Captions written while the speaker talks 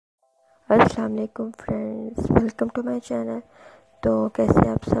अस्सलाम वालेकुम friends, welcome to my channel. तो कैसे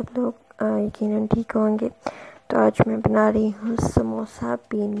आप सब लोग यकीनन ठीक होंगे। तो आज मैं बना रही हूँ समोसा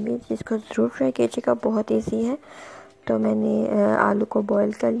पिनव्हील्स, जिसको ज़रूर ट्राई कीजिएगा, बहुत इजी है। तो मैंने आलू को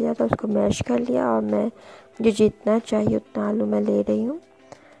बॉईल कर लिया था, उसको मैश कर लिया और मैं मुझे जितना चाहिए उतना आलू मैं ले रही हूँ।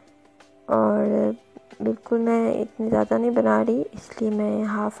 और बिल्कुल मैं इतनी ज़्यादा नहीं बना रही, इसलिए मैं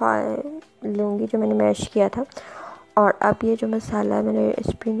हाफ़ लूँगी जो मैंने मैश किया था। और अब ये जो मसाला मैंने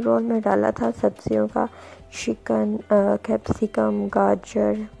स्प्रिंग रोल में डाला था सब्जियों का, चिकन, कैप्सिकम,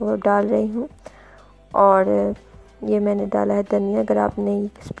 गाजर, वो डाल रही हूँ। और ये मैंने डाला है धनिया। अगर आपने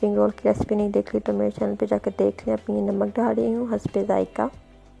स्प्रिंग रोल की रेसिपी नहीं देख ली तो मेरे चैनल पे जाकर देख लें। अपनी नमक डाल रही हूँ हस्बे जायका।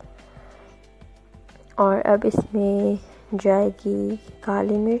 और अब इसमें जाएगी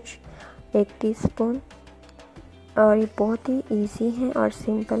काली मिर्च 1 टीस्पून। और ये बहुत ही इजी है और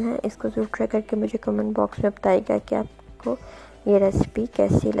सिंपल है। इसको ज़रूर ट्राई करके मुझे कमेंट बॉक्स में बताइएगा कि आपको ये रेसिपी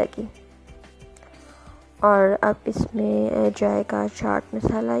कैसी लगी। और अब इसमें जाएगा चाट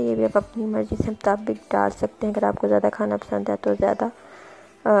मसाला। ये भी आप अपनी मर्ज़ी से मुताबिक डाल सकते हैं। अगर आपको ज़्यादा खाना पसंद है तो ज़्यादा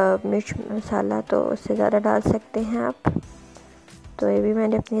मिर्च मसाला तो उससे ज़्यादा डाल सकते हैं आप। तो ये भी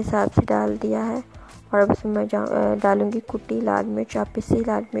मैंने अपने हिसाब से डाल दिया है। और अब इसमें मैं डालूँगी कुटी लाल मिर्च। आप पिसी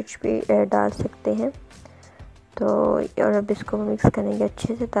लाल मिर्च भी डाल सकते हैं। तो और अब इसको मिक्स करेंगे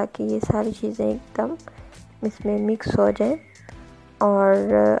अच्छे से, ताकि ये सारी चीज़ें एकदम इसमें मिक्स हो जाए।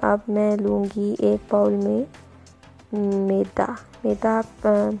 और अब मैं लूँगी एक बाउल में मैदा आप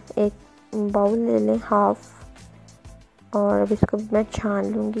एक बाउल ले लें, हाफ। और अब इसको मैं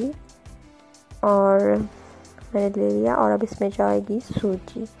छान लूँगी और मैंने ले लिया। और अब इसमें जाएगी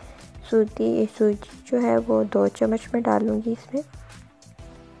सूजी जो है वो 2 चम्मच में डालूँगी इसमें।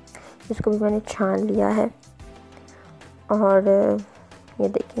 इसको भी मैंने छान लिया है। और ये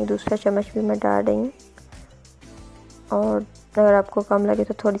देखिए दूसरा चम्मच भी मैं डाल रही हूँ। और अगर आपको कम लगे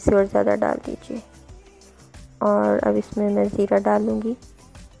तो थोड़ी सी और ज़्यादा डाल दीजिए। और अब इसमें मैं ज़ीरा डालूँगी।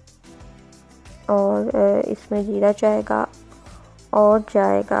 और इसमें ज़ीरा जाएगा। और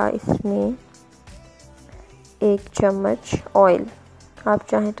जाएगा इसमें 1 चम्मच ऑयल। आप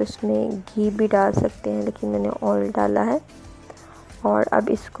चाहें तो इसमें घी भी डाल सकते हैं, लेकिन मैंने ऑयल डाला है। और अब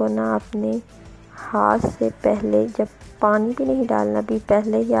इसको ना आपने हाथ से पहले, जब पानी भी नहीं डालना, भी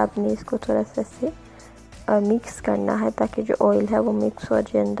पहले ही आपने इसको थोड़ा सा से मिक्स करना है, ताकि जो ऑयल है वो मिक्स हो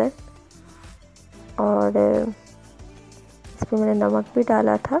जाए अंदर। और इसमें मैंने नमक भी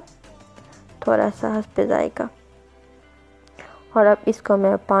डाला था, थोड़ा सा हस्बे जायका। और अब इसको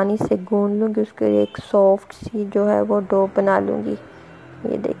मैं पानी से गूंद लूँगी, उसके लिए एक सॉफ्ट सी जो है वो डो बना लूँगी।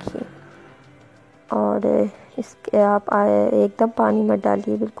 ये देखिए। और इसके आप एकदम पानी मत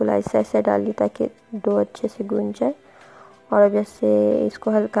डालिए, बिल्कुल ऐसे डालिए ताकि डो अच्छे से गूंद जाए। और अब जैसे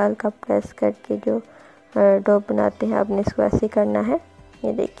इसको हल्का हल्का प्रेस करके जो डो बनाते हैं, आपने इसको ऐसे करना है।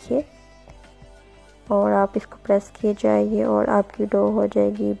 ये देखिए। और आप इसको प्रेस किए जाइए और आपकी डो हो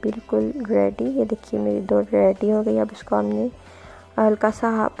जाएगी बिल्कुल रेडी। ये देखिए मेरी डो रेडी हो गई। अब इसको हमने हल्का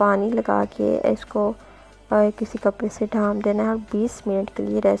सा पानी लगा के इसको किसी कपड़े से ढाँप देना है और 20 मिनट के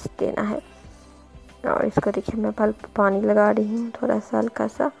लिए रेस्ट देना है। और इसको देखिए मैं पानी लगा रही हूँ थोड़ा सा हल्का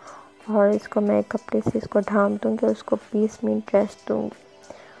सा, और इसको मैं कपड़े से इसको ढाँप दूँगी और उसको 20 मिनट रेस्ट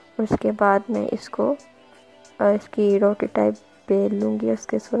दूँगी। उसके बाद मैं इसको इसकी रोटी टाइप बेल लूँगी।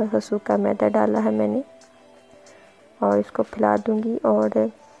 उसके थोड़ा सा सूखा मैदा डाला है मैंने, और इसको फैला दूँगी। और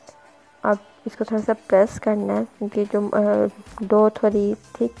अब इसको थोड़ा सा प्रेस करना है, क्योंकि जो डो थोड़ी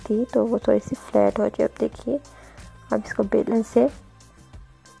थिक थी तो वो थोड़ी सी फ्लैट हो जाए। अब देखिए, अब इसको बेलन से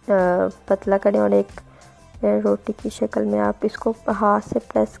पतला करें और एक रोटी की शक्ल में आप इसको हाथ से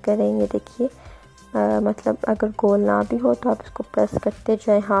प्रेस करेंगे। देखिए मतलब अगर गोल ना भी हो तो आप इसको प्रेस करते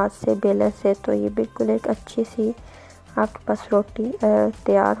जाएं हाथ से, बेलन से, तो ये बिल्कुल एक अच्छी सी आपके पास रोटी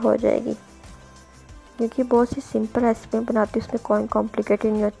तैयार हो जाएगी। क्योंकि बहुत सी सिंपल रेसिपी बनाती हूँ, उसमें कोई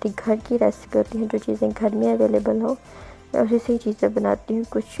कॉम्प्लिकेटेड नहीं होती। घर की रेसिपी होती हैं, जो चीज़ें घर में अवेलेबल हो मैं उसी से ही चीज़ें बनाती हूँ।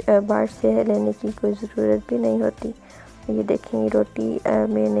 कुछ बाहर से लेने की कोई ज़रूरत भी नहीं होती। ये देखेंगे रोटी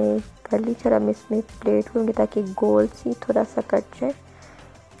मैंने कर ली। चलो मैं इसमें प्लेट लूँगी ताकि गोल सी थोड़ा सा कट जाए।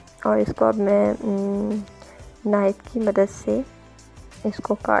 और इसको अब मैं नाइफ की मदद से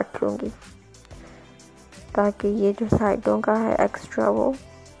इसको काट लूँगी, ताकि ये जो साइडों का है एक्स्ट्रा वो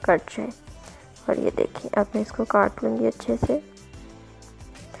कट जाए। और ये देखिए अब मैं इसको काट लूँगी अच्छे से।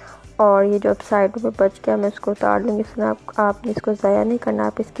 और ये जो अब साइडों में बच गया मैं इसको उतार लूँगी। इसमें आपने इसको ज़ाया नहीं करना।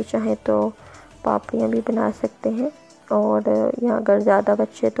 आप इसकी चाहें तो पापड़ियाँ भी बना सकते हैं। और यहाँ अगर ज़्यादा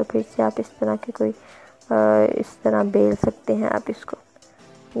बचे तो फिर से आप इस तरह के कोई इस तरह बेल सकते हैं आप इसको।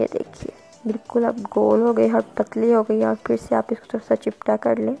 ये देखिए बिल्कुल अब गोल हो गई और पतली हो गई। और फिर से आप इसको थोड़ा सा चिपटा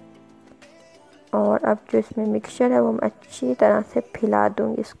कर लें। और अब जो इसमें मिक्सचर है वो मैं अच्छी तरह से फैला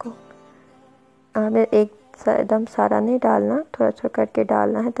दूँगी इसको। हमें एकदम सारा नहीं डालना, थोड़ा थोड़ा करके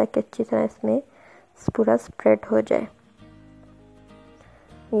डालना है ताकि अच्छी तरह इसमें पूरा स्प्रेड हो जाए।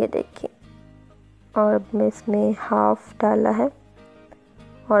 ये देखिए, और अब मैं इसमें हाफ डाला है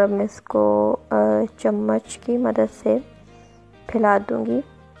और अब मैं इसको चम्मच की मदद से फैला दूंगी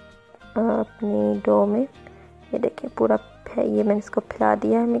अपनी डो में। ये देखिए पूरा ये मैंने इसको फैला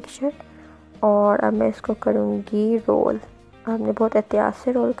दिया है मिक्सचर, और अब मैं इसको करूँगी रोल। आपने बहुत एहतियात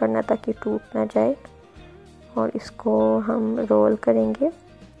से रोल करना ताकि टूट ना जाए, और इसको हम रोल करेंगे।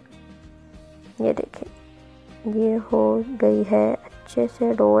 ये देखिए ये हो गई है अच्छे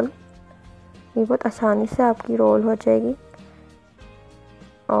से रोल। ये बहुत आसानी से आपकी रोल हो जाएगी।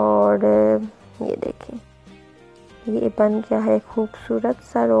 और ये देखिए ये बन गया है खूबसूरत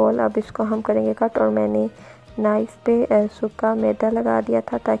सा रोल। अब इसको हम करेंगे कट, और मैंने नाइफ पे सूखा मैदा लगा दिया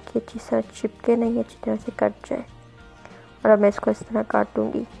था ताकि अच्छी तरह चिपके नहीं, अच्छी तरह से कट जाए। और अब मैं इसको इस तरह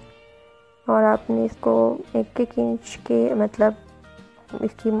काटूंगी, और आपने इसको 1-1 इंच के मतलब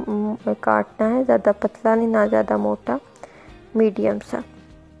इसकी काटना है, ज़्यादा पतला नहीं ना ज़्यादा मोटा, मीडियम सा।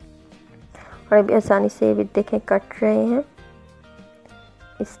 और अभी आसानी से भी देखें कट रहे हैं।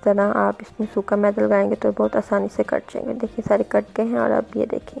 इस तरह आप इसमें सूखा मैदा लगाएंगे तो बहुत आसानी से कट जाएंगे। देखिए सारे कट गए हैं, और अब ये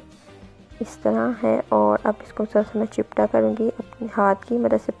देखिए इस तरह है। और अब इसको थोड़ा सा मैं चिपटा करूँगी, अपने हाथ की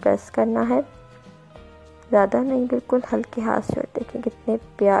मदद से प्रेस करना है, ज़्यादा नहीं, बिल्कुल हल्के हाथ से। और देखिए कितने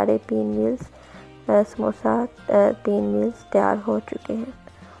प्यारे पिनव्हील्स समोसा पिनव्हील्स तैयार हो चुके हैं।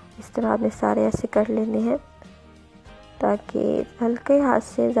 इस तरह आपने सारे ऐसे कर लेने हैं ताकि हल्के हाथ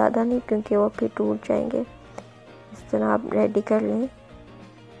से, ज़्यादा नहीं क्योंकि वो फिर टूट जाएंगे। इस तरह आप रेडी कर लें।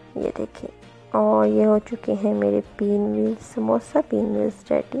 ये देखिए, और ये हो चुके हैं मेरे पिनव्हील्स समोसा पिनव्हील्स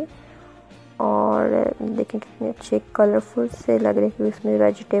रेडी। और देखिए कितने अच्छे कलरफुल से लग रहे हैं, इसमें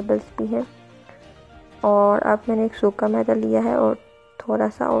वेजिटेबल्स भी हैं। और अब मैंने एक सूखा मैदा लिया है और थोड़ा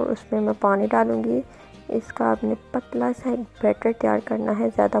सा, और उसमें मैं पानी डालूँगी। इसका आपने पतला सा एक बैटर तैयार करना है,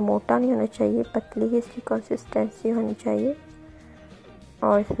 ज़्यादा मोटा नहीं होना चाहिए, पतली ही इसकी कंसिस्टेंसी होनी चाहिए।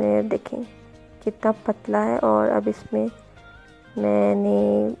 और इसमें देखें कितना पतला है। और अब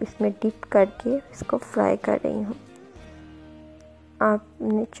मैंने इसमें डिप करके इसको फ्राई कर रही हूँ। आप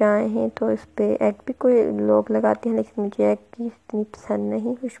चाहें तो इस पर एग भी कोई लोग लगाते हैं, लेकिन मुझे एग की इतनी पसंद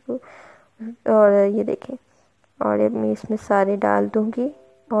नहीं खुशबू। और ये देखें, और ये मैं इसमें सारे डाल दूँगी।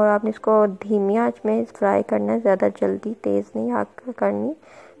 और आपने इसको धीमी आंच में फ्राई करना है, ज़्यादा जल्दी तेज़ नहीं आग करनी।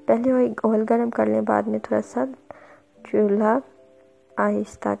 पहले वो ऑयल गरम कर लें, बाद में थोड़ा सा चूल्हा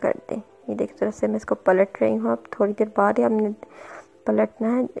आहिस्ता कर दें। ये देख तरह से मैं इसको पलट रही हूँ। अब थोड़ी देर बाद ही हमने पलटना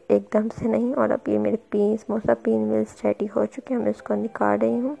है, एकदम से नहीं। और अब ये मेरे समोसा पिनव्हील्स रेडी हो चुके हैं, मैं इसको निकाल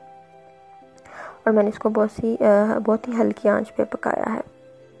रही हूँ। और मैंने इसको बहुत ही हल्की आंच पे पकाया है।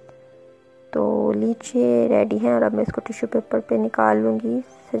 तो लीजिए रेडी है। और अब मैं इसको टिश्यू पेपर पे निकाल लूँगी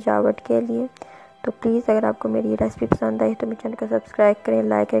सजावट के लिए। तो प्लीज़ अगर आपको मेरी रेसिपी पसंद आई तो मेरे चैनल को सब्सक्राइब करें,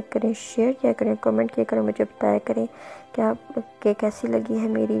 लाइक करें, शेयर किया करें, कमेंट किया करें, मुझे बताया करें कि कैसी लगी है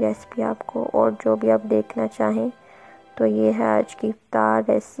मेरी रेसिपी आपको। और जो भी आप देखना चाहें तो ये है आज की इफ्तार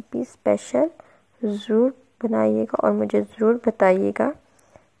रेसिपी स्पेशल। ज़रूर बनाइएगा और मुझे ज़रूर बताइएगा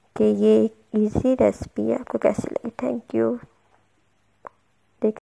कि ये इजी रेसिपी है, आपको कैसी लगी। Thank you.